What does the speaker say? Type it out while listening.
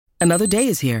Another day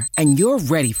is here, and you're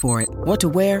ready for it. What to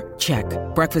wear? Check.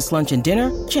 Breakfast, lunch, and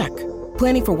dinner? Check.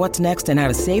 Planning for what's next and how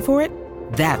to save for it?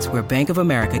 That's where Bank of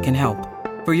America can help.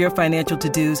 For your financial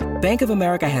to-dos, Bank of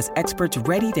America has experts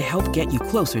ready to help get you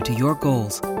closer to your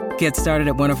goals. Get started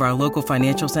at one of our local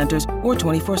financial centers or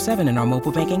 24/7 in our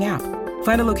mobile banking app.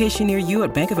 Find a location near you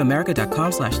at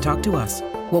bankofamerica.com/talktous.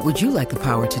 What would you like the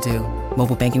power to do?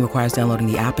 Mobile banking requires downloading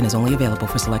the app and is only available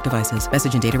for select devices.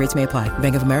 Message and data rates may apply.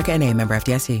 Bank of America N.A., member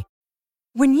FDIC.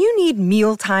 When you need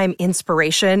mealtime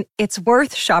inspiration, it's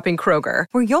worth shopping Kroger,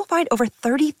 where you'll find over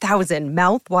 30,000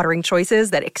 mouth-watering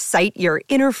choices that excite your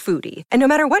inner foodie. And no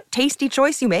matter what tasty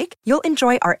choice you make, you'll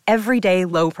enjoy our everyday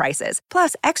low prices,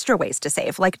 plus extra ways to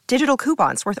save, like digital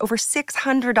coupons worth over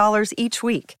 $600 each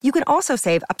week. You can also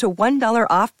save up to $1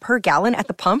 off per gallon at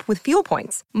the pump with fuel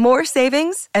points. More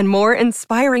savings and more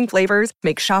inspiring flavors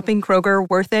make shopping Kroger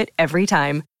worth it every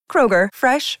time. Kroger,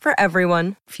 fresh for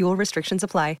everyone. Fuel restrictions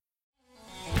apply.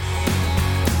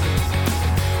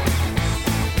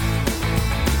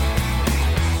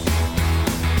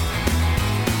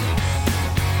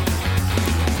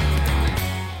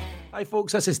 Hi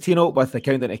folks, this is Tino with the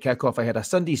countdown to kick-off. I had a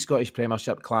Sunday Scottish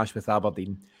Premiership clash with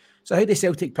Aberdeen. So how did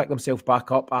Celtic pick themselves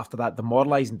back up after that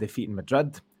demoralising defeat in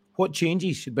Madrid? What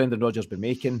changes should Brendan Rodgers be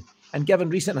making? And given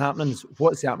recent happenings,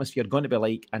 what's the atmosphere going to be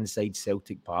like inside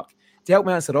Celtic Park? To help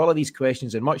me answer all of these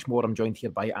questions and much more, I'm joined here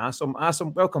by Asim.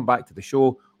 Asim, welcome back to the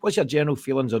show. What's your general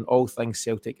feelings on all things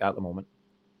Celtic at the moment?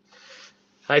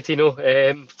 Hi Tino,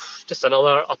 just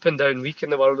another up and down week in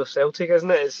the world of Celtic,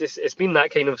 isn't it? It's been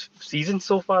that kind of season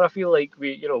so far. I feel like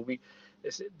we're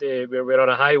on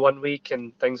a high one week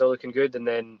and things are looking good, and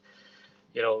then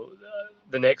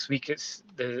the next week it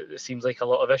seems like a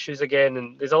lot of issues again,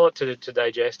 and there's a lot to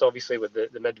digest. Obviously with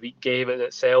the midweek game in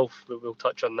itself, we'll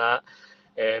touch on that.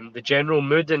 The general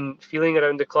mood and feeling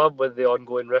around the club with the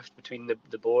ongoing rift between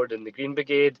the board and the Green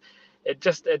Brigade, it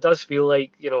does feel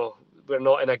like we're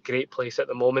not in a great place at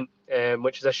the moment,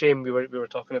 which is a shame. We were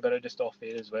talking about it just off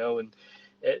air as well, and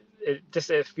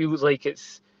it feels like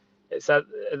it's that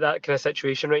kind of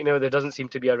situation right now. There doesn't seem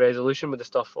to be a resolution with the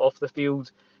stuff off the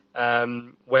field.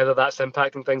 Whether that's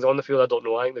impacting things on the field, I don't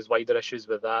know. I think there's wider issues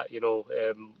with that.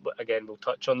 Again, we'll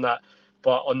touch on that.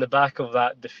 But on the back of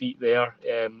that defeat there,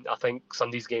 I think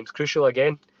Sunday's game's crucial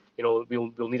again.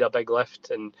 We'll need a big lift,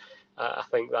 and I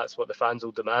think that's what the fans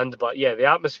will demand. But yeah, the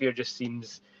atmosphere just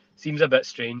seems a bit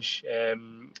strange,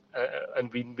 and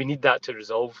we need that to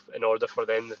resolve in order for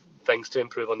then things to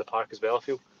improve on the park as well, I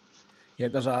feel. Yeah,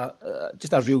 there's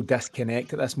just a real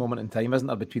disconnect at this moment in time, isn't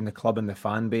there, between the club and the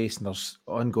fan base, and there's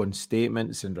ongoing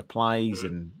statements and replies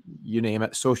and you name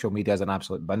it. Social media is an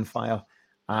absolute bin fire.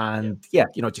 And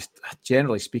just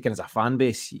generally speaking, as a fan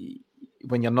base,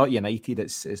 when you're not united,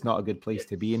 it's not a good place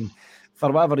to be in.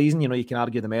 For whatever reason, you can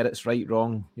argue the merits, right,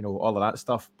 wrong, all of that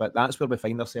stuff. But that's where we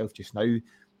find ourselves just now.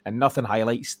 And nothing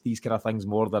highlights these kind of things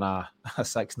more than a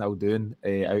 6-0 doing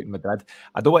out in Madrid.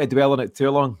 I don't want to dwell on it too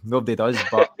long. Nobody does.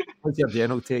 But what's your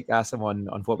general take, Asim,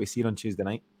 on what we seen on Tuesday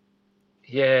night?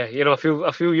 Yeah, I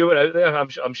feel you were out there.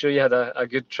 I'm sure you had a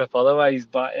good trip otherwise.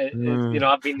 But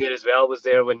I've been there as well. I was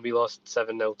there when we lost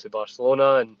 7-0 to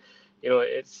Barcelona, and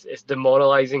it's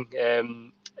demoralising.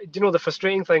 The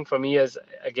frustrating thing for me is,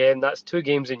 again, that's 2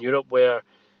 games in Europe where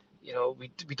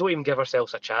we don't even give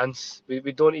ourselves a chance.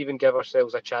 We don't even give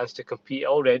ourselves a chance to compete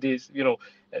already.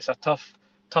 It's a tough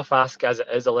ask as it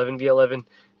is, 11v11.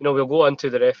 We'll go on to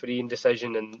the refereeing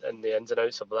decision and the ins and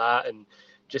outs of that and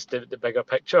just the bigger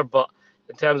picture. But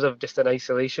in terms of just in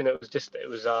isolation,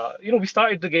 we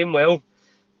started the game well,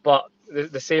 but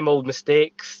the same old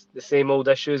mistakes, the same old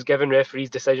issues, giving referees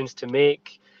decisions to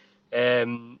make.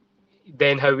 Then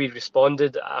how we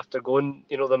responded after going,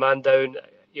 the man down,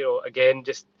 again,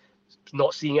 just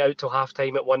not seeing it out till half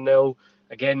time at 1-0.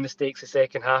 Again, mistakes the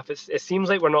second half. It seems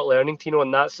like we're not learning, Tino,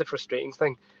 and that's the frustrating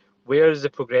thing. Where's the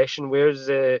progression? Where's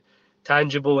the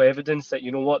tangible evidence that,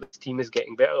 this team is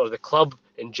getting better, or the club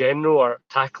in general are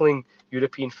tackling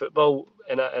European football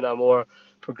in a more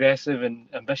progressive and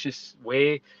ambitious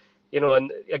way?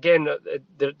 And again,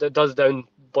 that does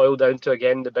boil down to,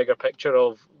 again, the bigger picture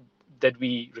of, did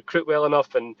we recruit well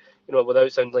enough? And,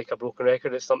 without sounding like a broken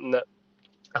record, it's something that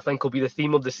I think will be the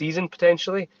theme of the season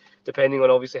potentially, depending on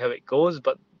obviously how it goes.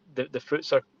 But the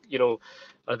fruits are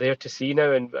there to see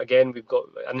now. And again, we've got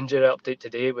an injury update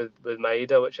today with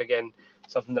Maeda, which again,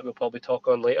 something that we'll probably talk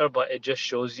on later. But it just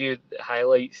shows you, it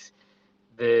highlights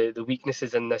the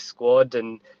weaknesses in this squad,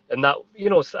 and that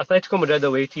Atletico Madrid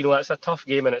away, that's a tough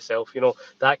game in itself.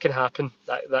 That can happen.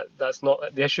 That's not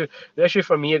the issue. The issue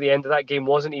for me at the end of that game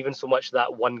wasn't even so much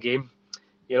that one game.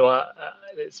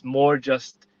 It's more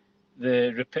just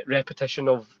repetition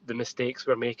of the mistakes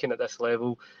we're making at this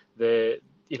level.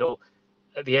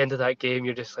 At the end of that game,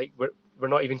 you're just like, we're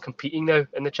not even competing now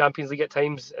in the Champions League at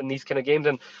times in these kind of games.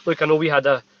 And look, I know we had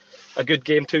a good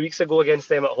game 2 weeks ago against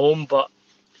them at home, but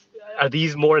are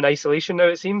these more in isolation now,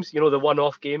 it seems? The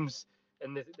one-off games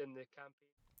in the campaign.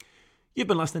 You've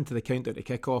been listening to the Countdown to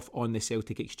Kickoff on the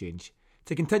Celtic Exchange.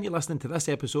 To continue listening to this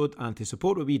episode and to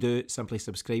support what we do, simply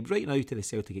subscribe right now to the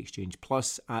Celtic Exchange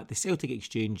Plus at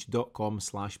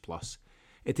thecelticexchange.com/plus.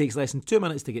 It takes less than 2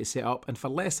 minutes to get set up, and for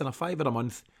less than $5 a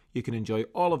month, you can enjoy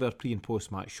all of our pre- and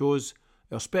post-match shows,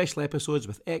 our special episodes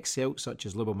with ex-Celts such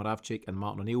as Lubo Moravcik and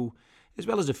Martin O'Neill, as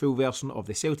well as a full version of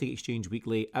the Celtic Exchange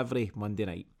Weekly every Monday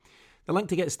night. The link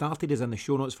to get started is in the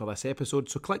show notes for this episode,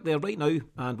 so click there right now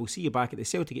and we'll see you back at the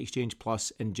Celtic Exchange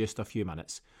Plus in just a few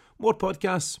minutes. More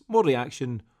podcasts, more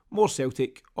reaction, more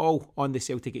Celtic, all on the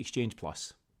Celtic Exchange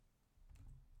Plus.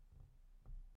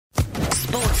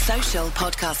 Sports Social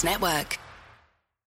Podcast Network.